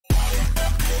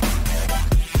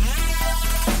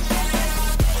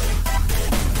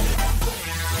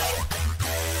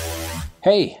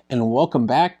Hey, and welcome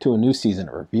back to a new season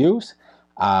of reviews.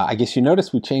 I guess you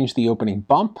noticed we changed the opening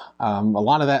bump. A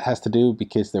lot of that has to do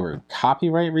because there were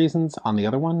copyright reasons on the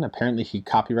other one. Apparently he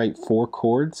copyright 4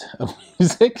 chords of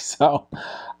music, so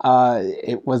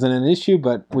it wasn't an issue,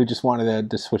 but we just wanted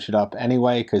to switch it up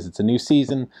anyway because it's a new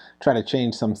season, try to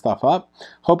change some stuff up.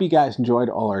 Hope you guys enjoyed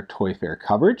all our Toy Fair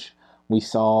coverage. We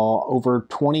saw over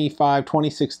 25,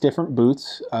 26 different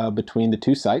booths between the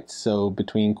two sites. So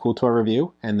between Cool Toy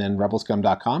Review and then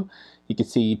rebelscum.com, you could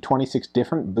see 26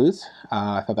 different booths.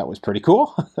 I thought that was pretty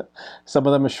cool. Some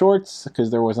of them are shorts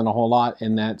because there wasn't a whole lot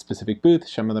in that specific booth.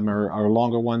 Some of them are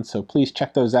longer ones. So please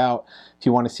check those out if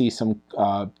you want to see some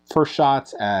first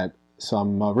shots at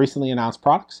some recently announced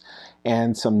products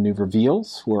and some new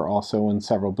reveals. We're also in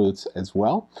several booths as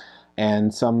well.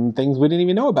 And some things we didn't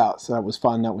even know about. So that was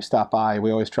fun that we stopped by. We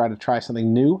always try to try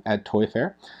something new at Toy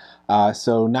Fair.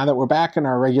 So now that we're back in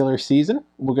our regular season,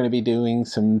 we're going to be doing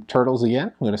some Turtles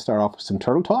again. We're going to start off with some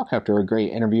Turtle Talk after a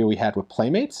great interview we had with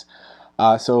Playmates.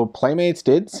 So Playmates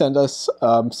did send us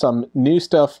some new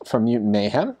stuff from Mutant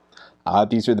Mayhem.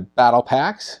 These are the battle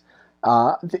packs.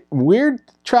 Weird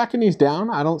tracking these down.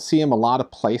 I don't see them a lot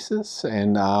of places,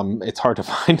 and it's hard to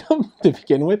find them to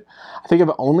begin with. I think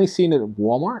I've only seen it at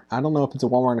Walmart. I don't know if it's a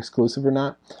Walmart exclusive or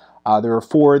not. There are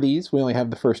 4 of these. We only have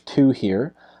the first 2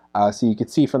 here. So you can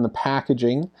see from the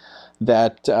packaging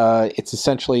that it's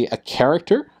essentially a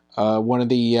character, one of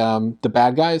the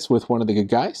bad guys with one of the good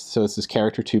guys. So it's this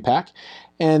character 2-pack.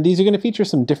 And these are going to feature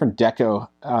some different deco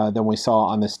than we saw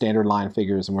on the standard line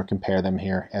figures, and we'll compare them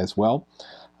here as well.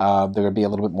 They're going to be a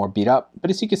little bit more beat up.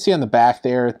 But as you can see on the back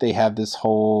there, they have this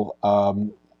whole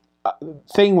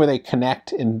thing where they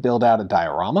connect and build out a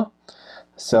diorama.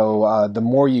 So the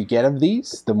more you get of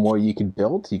these, the more you can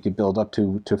build. You could build up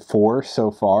to 4 so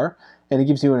far. And it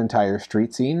gives you an entire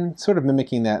street scene, sort of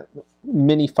mimicking that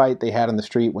mini fight they had on the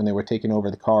street when they were taking over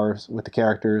the cars with the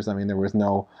characters. I mean, there was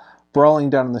no brawling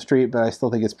down on the street, but I still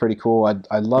think it's pretty cool.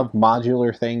 I love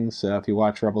modular things. If you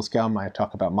watch Rebel Scum, I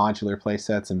talk about modular play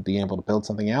sets and being able to build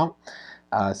something out.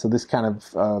 So this kind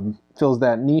of fills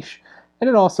that niche. And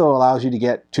it also allows you to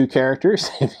get 2 characters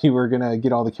if you were going to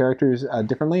get all the characters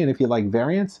differently. And if you like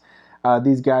variants,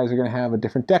 these guys are going to have a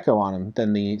different deco on them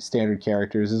than the standard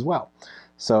characters as well.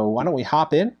 So why don't we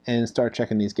hop in and start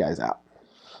checking these guys out.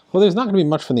 Well, there's not going to be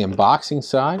much from the unboxing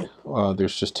side.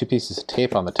 There's just 2 pieces of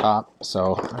tape on the top,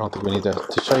 so I don't think we need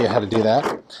to show you how to do that.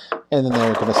 And then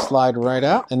they're going to slide right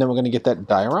out, and then we're going to get that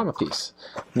diorama piece.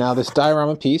 Now, this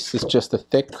diorama piece is just a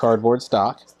thick cardboard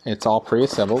stock. It's all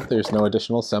pre-assembled. There's no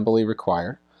additional assembly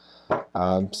required.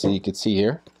 So you can see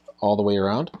here, all the way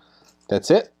around. That's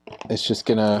it. It's just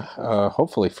going to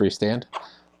hopefully freestand.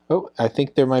 Oh, I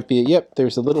think there might be, yep,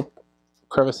 there's a little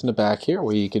crevice in the back here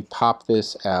where you could pop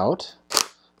this out.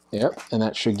 Yep, and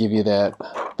that should give you that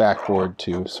backboard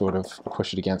to sort of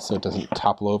push it against so it doesn't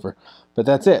topple over. But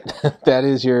that's it. That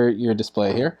is your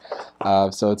display here.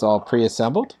 So it's all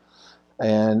pre-assembled.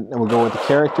 And we'll go with the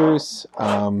characters.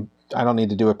 I don't need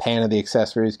to do a pan of the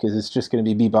accessories because it's just going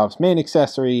to be Bebop's main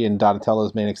accessory and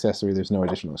Donatello's main accessory. There's no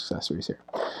additional accessories here.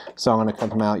 So I'm going to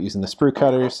cut them out using the sprue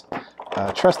cutters.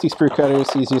 Trusty sprue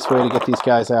cutters, easiest way to get these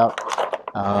guys out.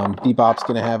 Bebop's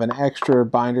going to have an extra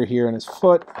binder here in his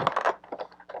foot.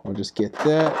 We'll just get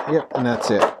that, yep, and that's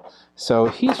it. So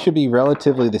he should be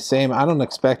relatively the same. I don't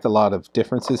expect a lot of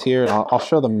differences here, and I'll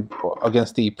show them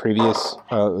against the previous,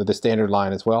 the standard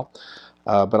line as well.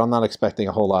 But I'm not expecting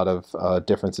a whole lot of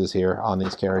differences here on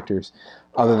these characters,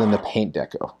 other than the paint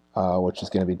deco, which is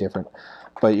going to be different.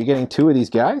 But you're getting 2 of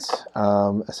these guys,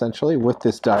 essentially, with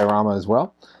this diorama as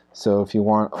well. So if you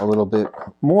want a little bit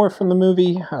more from the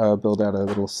movie, build out a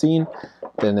little scene,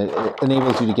 then it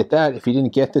enables you to get that. If you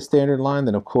didn't get the standard line,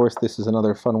 then of course this is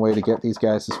another fun way to get these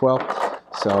guys as well.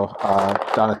 So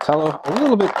Donatello, a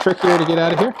little bit trickier to get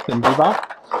out of here than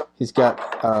Bebop. He's got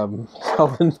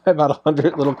held in by about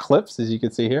 100 little clips, as you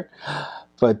can see here.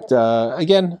 But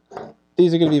again,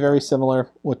 these are going to be very similar.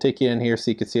 We'll take you in here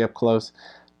so you can see up close.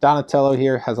 Donatello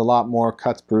here has a lot more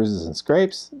cuts, bruises, and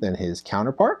scrapes than his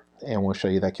counterpart, and we'll show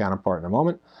you that counterpart in a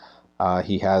moment.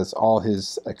 He has all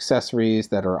his accessories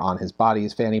that are on his body,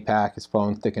 his fanny pack, his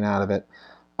phone sticking out of it.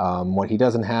 What he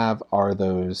doesn't have are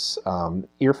those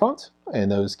earphones,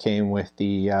 and those came with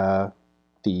the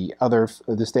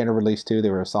standard release too. They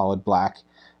were a solid black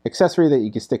accessory that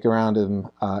you could stick around him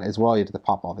as well. You had to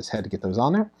pop off his head to get those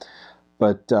on there.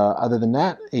 But other than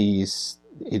that, he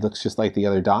looks just like the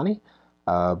other Donnie.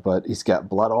 But he's got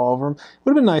blood all over him. It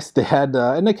would have been nice if they had,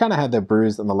 and they kind of had that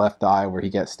bruise on the left eye where he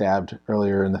got stabbed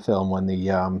earlier in the film when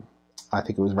the, I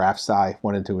think it was Raph's eye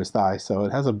went into his thigh. So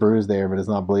it has a bruise there, but it's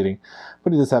not bleeding.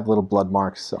 But he does have little blood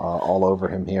marks all over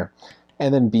him here.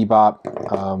 And then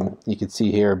Bebop, you can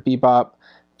see here, Bebop,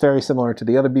 very similar to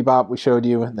the other Bebop we showed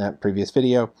you in that previous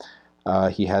video.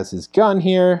 He has his gun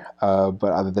here, but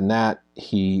other than that,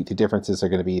 the differences are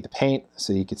going to be the paint.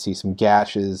 So you can see some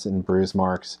gashes and bruise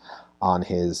marks on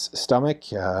his stomach.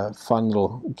 Fun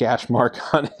little gash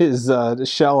mark on his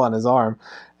shell on his arm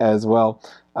as well.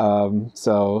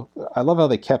 So I love how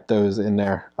they kept those in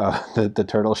there, the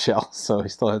turtle shell. So he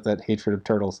still has that hatred of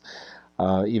turtles,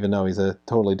 even though he's a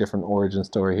totally different origin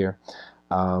story here.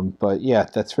 But yeah,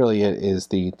 that's really it, is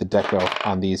the deco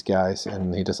on these guys,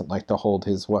 and he doesn't like to hold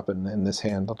his weapon in this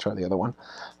hand. I'll try the other one.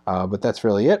 But that's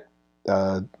really it.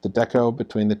 The deco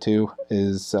between the two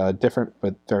is different,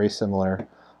 but very similar.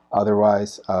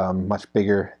 Otherwise, much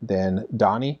bigger than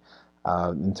Donnie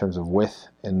in terms of width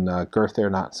and girth there,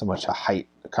 not so much a height,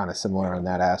 kind of similar in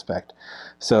that aspect.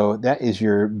 So that is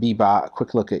your Bebop,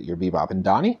 quick look at your Bebop and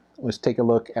Donnie. Let's take a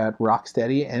look at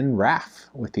Rocksteady and Raph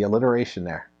with the alliteration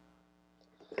there.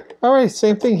 All right,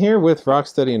 same thing here with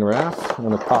Rocksteady and Raph. I'm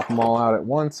going to pop them all out at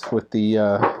once with the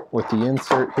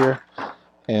insert here.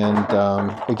 And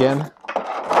again,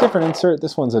 different insert.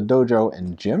 This one's a Dojo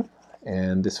and Gym,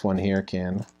 and this one here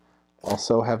can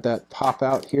also have that pop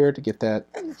out here to get that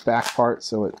back part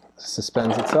so it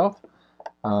suspends itself.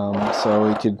 So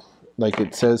you could, like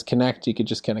it says connect, you could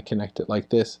just kind of connect it like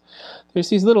this. There's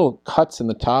these little cuts in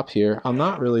the top here. I'm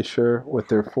not really sure what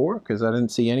they're for because I didn't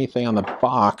see anything on the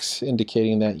box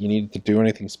indicating that you needed to do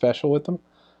anything special with them.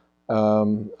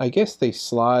 I guess they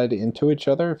slide into each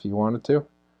other if you wanted to.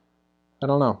 I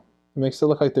don't know. It makes it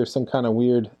look like there's some kind of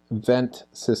weird vent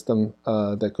system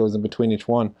that goes in between each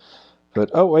one. But,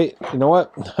 oh wait, you know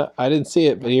what? I didn't see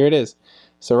it, but here it is.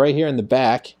 So right here in the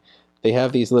back, they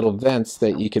have these little vents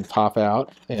that you could pop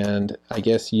out and I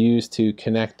guess use to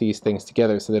connect these things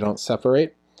together so they don't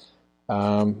separate.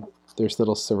 There's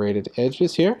little serrated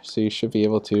edges here, so you should be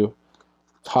able to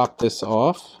pop this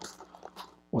off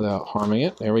without harming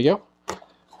it. There we go.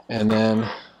 And then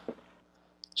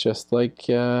just like,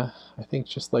 I think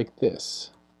just like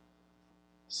this.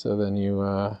 So then you,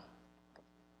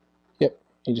 yep,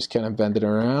 you just kind of bend it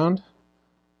around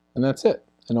and that's it.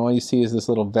 And all you see is this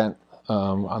little vent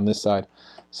on this side.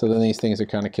 So then these things are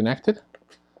kind of connected.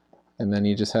 And then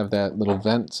you just have that little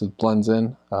vent, so it blends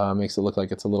in, makes it look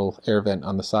like it's a little air vent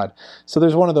on the side. So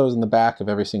there's one of those in the back of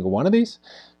every single one of these.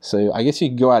 So I guess you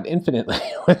could go out infinitely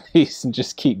with these and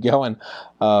just keep going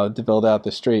to build out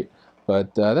the street.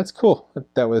 But that's cool.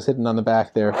 That was hidden on the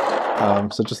back there.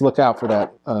 So just look out for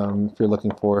that if you're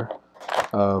looking for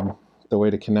the way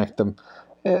to connect them.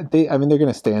 I mean, they're going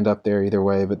to stand up there either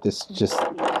way, but this just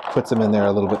puts them in there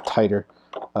a little bit tighter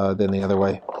than the other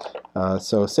way.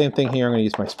 So same thing here. I'm going to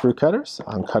use my sprue cutters.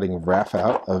 I'm cutting Raph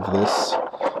out of this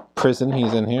prison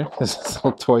he's in here, this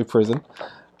little toy prison.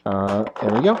 There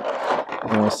we go.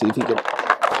 And we'll see if he can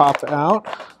pop out.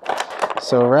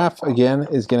 So Raph, again,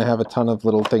 is going to have a ton of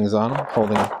little things on him,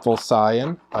 holding full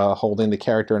cyan, holding the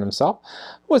character in himself.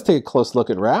 Let's take a close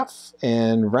look at Raph.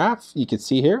 And Raph, you can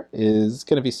see here, is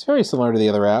going to be very similar to the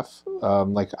other Raph.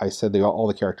 Like I said, all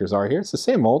the characters are here. It's the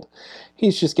same mold.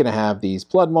 He's just going to have these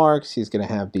blood marks. He's going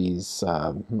to have these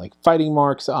like fighting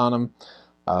marks on him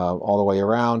all the way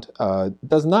around.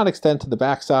 Does not extend to the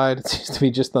back side. It seems to be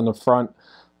just on the front.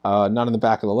 Not on the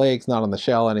back of the legs, not on the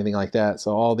shell, anything like that.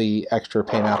 So all the extra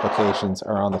paint applications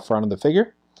are on the front of the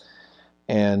figure.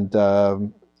 And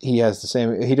he has the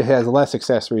same, he has less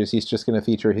accessories. He's just going to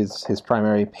feature his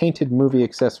primary painted movie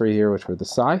accessory here, which were the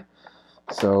Psy.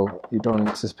 So you don't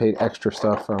anticipate extra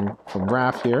stuff from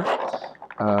Raph here.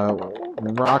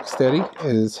 Rocksteady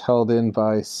is held in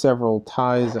by several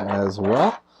ties as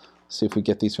well. See if we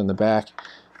get these from the back.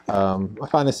 I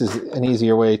find this is an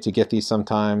easier way to get these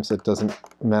sometimes. It doesn't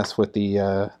mess with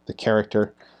the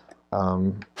character,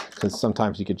 because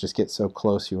sometimes you could just get so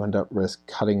close you end up risk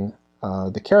cutting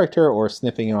the character or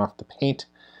snipping off the paint,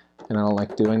 and I don't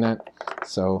like doing that.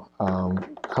 So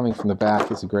coming from the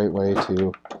back is a great way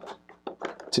to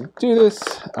do this.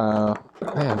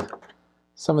 Man,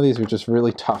 some of these are just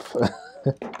really tough.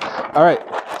 All right,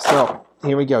 so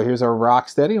here we go. Here's our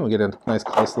Rocksteady, and we'll get a nice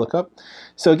close look up.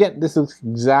 So again, this is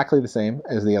exactly the same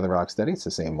as the other Rocksteady. It's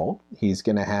the same mold. He's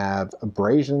going to have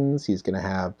abrasions. He's going to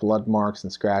have blood marks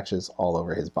and scratches all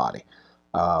over his body.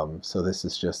 So this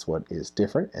is just what is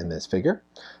different in this figure.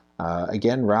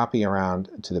 Again, wrapping around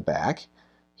to the back,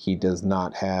 he does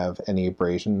not have any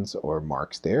abrasions or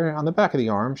marks there. On the back of the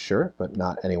arm, sure, but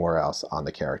not anywhere else on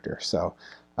the character. So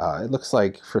it looks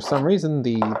like, for some reason,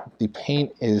 the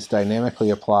paint is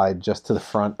dynamically applied just to the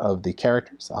front of the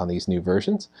characters on these new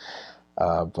versions.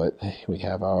 But we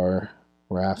have our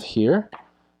Raph here.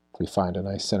 If we find a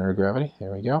nice center of gravity,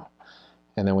 there we go.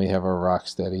 And then we have our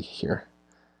Rocksteady here.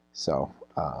 So,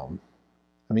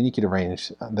 I mean, you could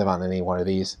arrange them on any one of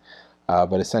these,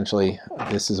 but essentially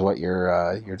this is what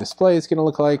your display is going to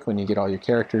look like when you get all your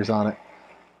characters on it,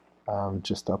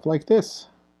 just up like this.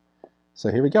 So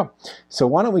here we go. So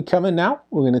why don't we come in now?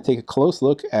 We're going to take a close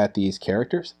look at these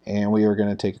characters, and we are going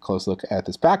to take a close look at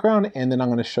this background, and then I'm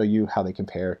going to show you how they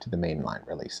compare to the mainline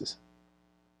releases.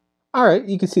 All right,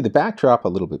 you can see the backdrop a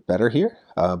little bit better here,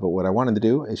 but what I wanted to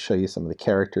do is show you some of the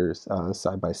characters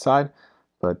side by side,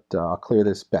 but I'll clear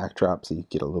this backdrop so you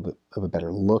get a little bit of a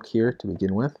better look here to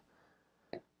begin with.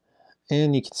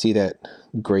 And you can see that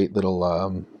great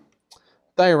little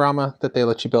diorama that they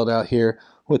let you build out here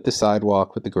with the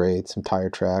sidewalk, with the grades, some tire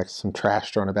tracks, some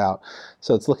trash thrown about.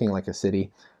 So it's looking like a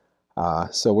city.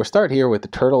 So we'll start here with the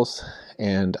turtles,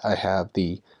 and I have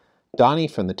the Donnie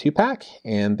from the 2-pack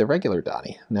and the regular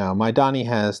Donnie. Now my Donnie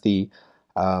has the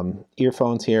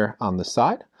earphones here on the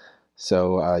side,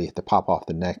 so you have to pop off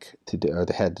the neck to do, or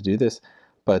the head to do this,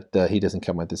 but he doesn't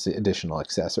come with this additional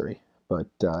accessory. But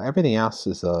everything else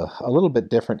is a little bit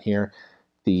different here.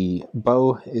 The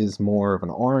bow is more of an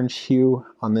orange hue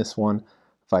on this one,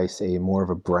 vice a more of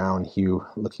a brown hue,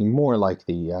 looking more like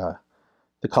the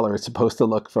color it's supposed to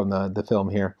look from the film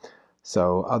here.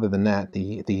 So other than that,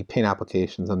 the paint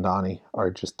applications on Donnie are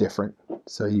just different.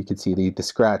 So you can see the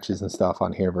scratches and stuff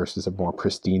on here versus a more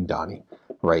pristine Donnie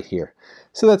right here.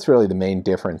 So that's really the main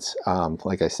difference,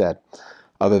 like I said,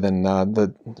 other than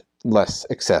the less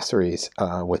accessories.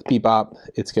 With Bebop,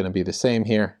 it's going to be the same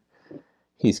here.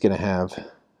 He's going to have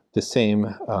the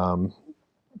same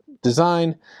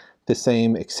design, the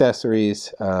same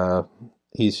accessories.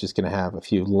 He's just going to have a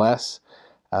few less.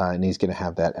 And he's going to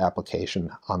have that application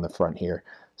on the front here.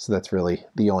 So that's really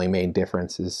the only main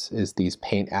difference is these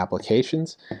paint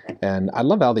applications. And I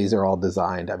love how these are all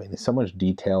designed. I mean, there's so much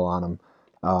detail on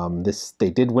them. They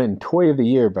did win Toy of the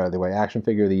Year, by the way, Action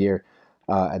Figure of the Year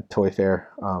at Toy Fair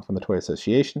from the Toy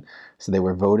Association. So they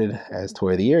were voted as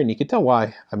Toy of the Year, and you can tell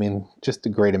why. I mean, just a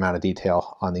great amount of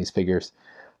detail on these figures.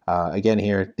 Again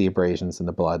here, the abrasions and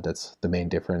the blood, that's the main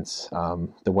difference.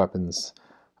 The weapons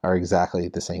are exactly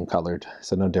the same colored,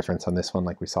 so no difference on this one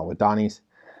like we saw with Donnie's.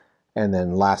 And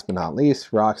then last but not least,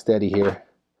 Rocksteady here.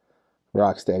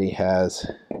 Rocksteady has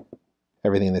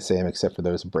everything the same except for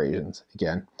those abrasions.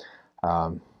 Again,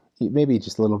 maybe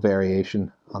just a little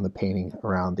variation on the painting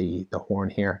around the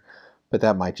horn here, but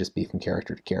that might just be from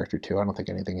character to character too. I don't think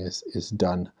anything is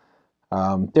done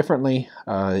differently.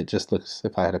 It just looks,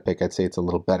 if I had to pick, I'd say it's a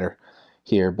little better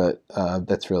here, but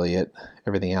that's really it.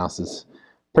 Everything else is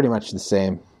pretty much the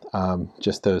same.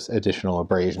 Just those additional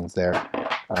abrasions there.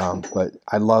 But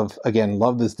I love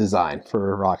this design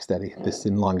for Rocksteady, this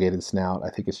elongated snout. I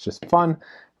think it's just fun,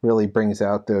 really brings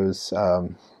out those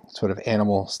sort of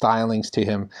animal stylings to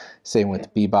him. Same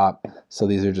with Bebop. So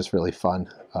these are just really fun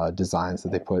designs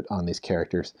that they put on these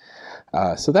characters.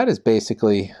 So that is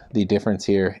basically the difference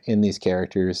here in these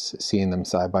characters, seeing them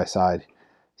side by side.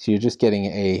 So you're just getting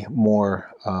a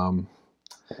more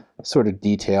sort of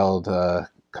detailed,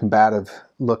 combative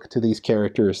look to these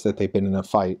characters that they've been in a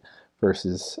fight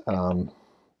versus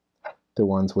the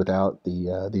ones without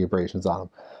the abrasions on them.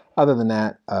 Other than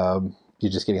that,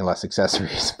 you're just getting less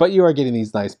accessories, but you are getting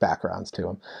these nice backgrounds to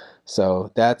them.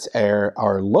 So that's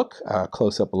our look,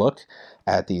 close-up look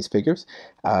at these figures.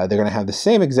 They're going to have the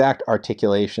same exact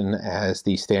articulation as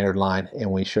the standard line, and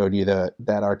we showed you that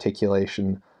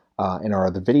articulation in our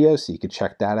other videos, so you could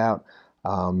check that out.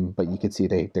 But you can see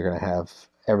they're going to have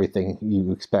everything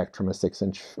you expect from a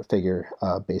 6-inch figure,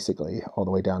 basically all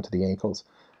the way down to the ankles.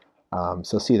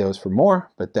 So see those for more,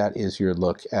 but that is your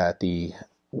look at the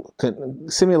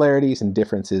similarities and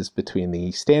differences between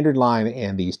the standard line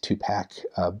and these 2-pack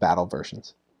battle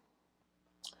versions.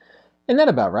 And that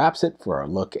about wraps it for our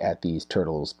look at these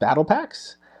Turtles battle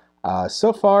packs.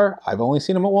 So far, I've only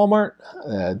seen them at Walmart.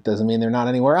 Doesn't mean they're not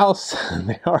anywhere else.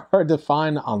 They are hard to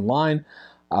find online.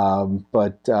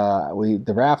 But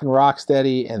the Raph and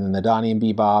Rocksteady, and then the Donnie and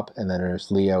Bebop, and then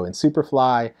there's Leo and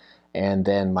Superfly, and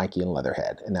then Mikey and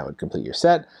Leatherhead, and that would complete your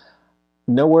set.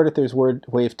 No word if there's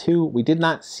Wave 2. We did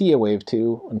not see a Wave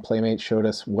 2 when Playmates showed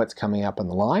us what's coming up on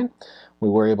the line. We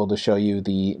were able to show you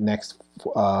the next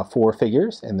 4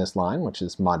 figures in this line, which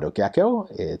is Mondo Gecko,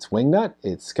 it's Wingnut,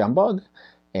 it's Scumbug,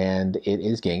 and it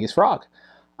is Genghis Frog.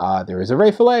 There is a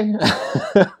Ray Fillet.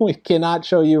 We cannot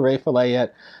show you Ray Fillet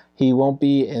yet. He won't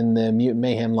be in the Mutant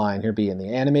Mayhem line. He'll be in the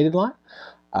animated line.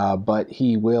 But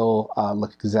he will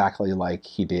look exactly like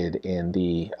he did in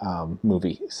the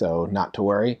movie, so not to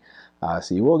worry.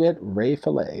 So you will get Ray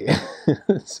Fillet.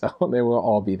 So they will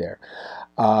all be there.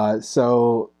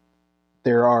 So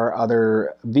there are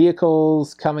other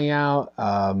vehicles coming out.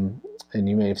 and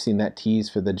you may have seen that tease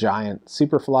for the giant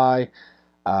Superfly,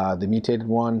 the mutated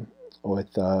one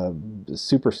with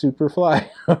Superfly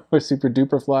or Super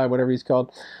Duper Fly, whatever he's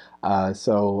called.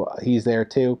 So he's there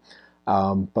too.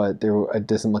 But it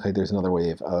doesn't look like there's another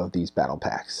wave of these battle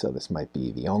packs, so this might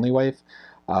be the only wave.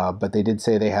 But they did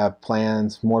say they have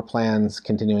plans, more plans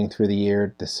continuing through the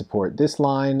year to support this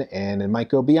line, and it might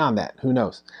go beyond that. Who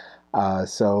knows?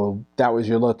 So that was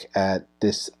your look at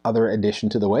this other addition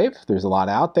to the wave. There's a lot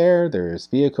out there. There's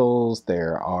vehicles.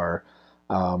 There are,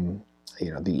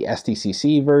 the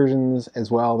SDCC versions as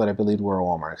well that I believe were a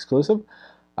Walmart exclusive.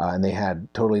 And they had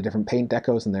totally different paint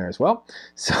decos in there as well.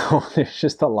 So there's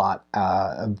just a lot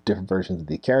of different versions of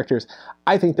the characters.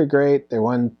 I think they're great. They're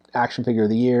one action figure of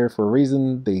the year for a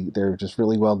reason. They're just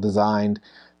really well designed.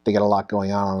 They got a lot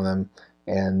going on them.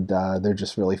 And they're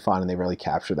just really fun, and they really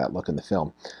capture that look in the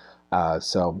film.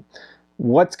 So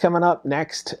what's coming up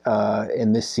next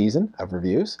in this season of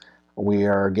reviews? We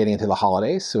are getting into the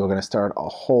holidays, so we're going to start a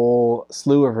whole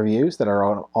slew of reviews that are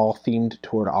all themed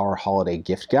toward our holiday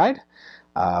gift guide.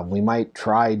 We might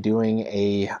try doing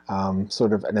a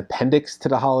sort of an appendix to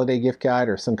the holiday gift guide,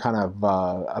 or some kind of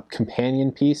a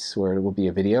companion piece where it will be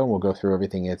a video and we'll go through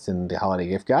everything that's in the holiday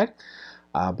gift guide.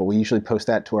 But we usually post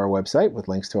that to our website with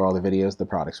links to all the videos, the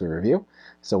products we review.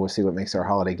 So we'll see what makes our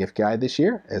holiday gift guide this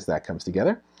year as that comes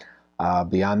together.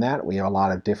 Beyond that, we have a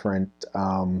lot of different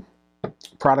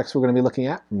products we're going to be looking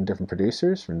at from different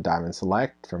producers, from Diamond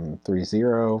Select, from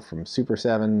 3-0, from Super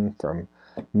 7, from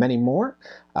many more.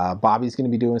 Bobby's going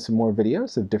to be doing some more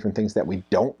videos of different things that we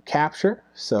don't capture,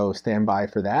 so stand by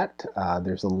for that.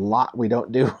 There's a lot we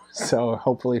don't do, so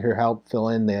hopefully he'll help fill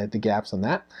in the gaps on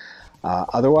that.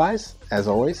 Otherwise, as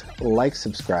always, like,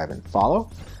 subscribe, and follow,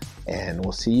 and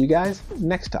we'll see you guys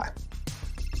next time.